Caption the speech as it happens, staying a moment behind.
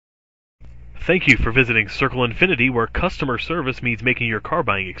Thank you for visiting Circle Infiniti, where customer service means making your car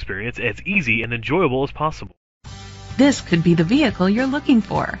buying experience as easy and enjoyable as possible. This could be the vehicle you're looking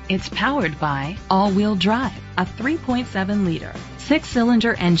for. It's powered by all-wheel drive, a 3.7-liter,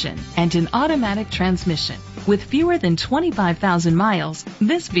 6-cylinder engine, and an automatic transmission. With fewer than 25,000 miles,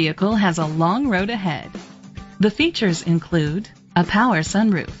 this vehicle has a long road ahead. The features include a power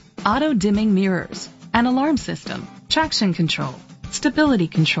sunroof, auto-dimming mirrors, an alarm system, traction control, stability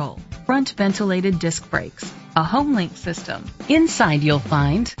control, front ventilated disc brakes, a home-link system. Inside you'll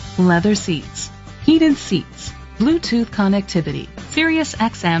find leather seats, heated seats, Bluetooth connectivity, Sirius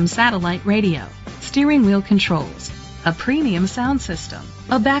XM satellite radio, steering wheel controls, a premium sound system,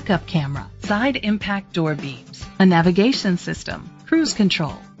 a backup camera, side impact door beams, a navigation system, cruise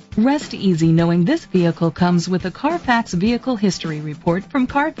control. Rest easy knowing this vehicle comes with a Carfax Vehicle History Report from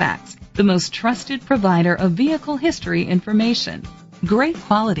Carfax, the most trusted provider of vehicle history information. Great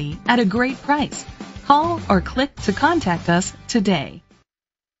quality at a great price. Call or click to contact us today.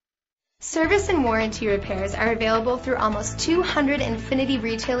 Service and warranty repairs are available through almost 200 Infiniti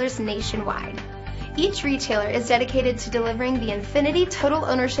retailers nationwide. Each retailer is dedicated to delivering the Infiniti Total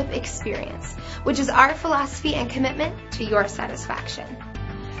Ownership experience, which is our philosophy and commitment to your satisfaction.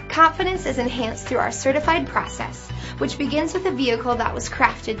 Confidence is enhanced through our certified process, which begins with a vehicle that was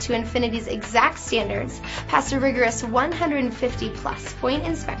crafted to Infiniti's exact standards, past a rigorous 150-plus point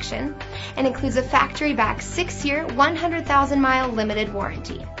inspection, and includes a factory-backed 6-year, 100,000-mile limited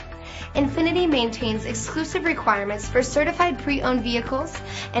warranty. Infiniti maintains exclusive requirements for certified pre-owned vehicles,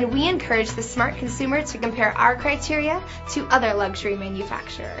 and we encourage the smart consumer to compare our criteria to other luxury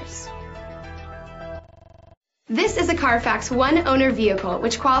manufacturers. This is a Carfax one-owner vehicle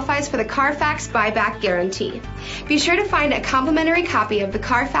which qualifies for the Carfax buyback guarantee. Be sure to find a complimentary copy of the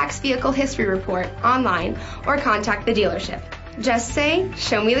Carfax Vehicle History Report online or contact the dealership. Just say,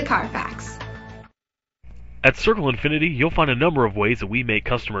 "Show me the Carfax." At Circle Infiniti, you'll find a number of ways that we make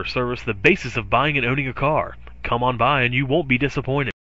customer service the basis of buying and owning a car. Come on by and you won't be disappointed.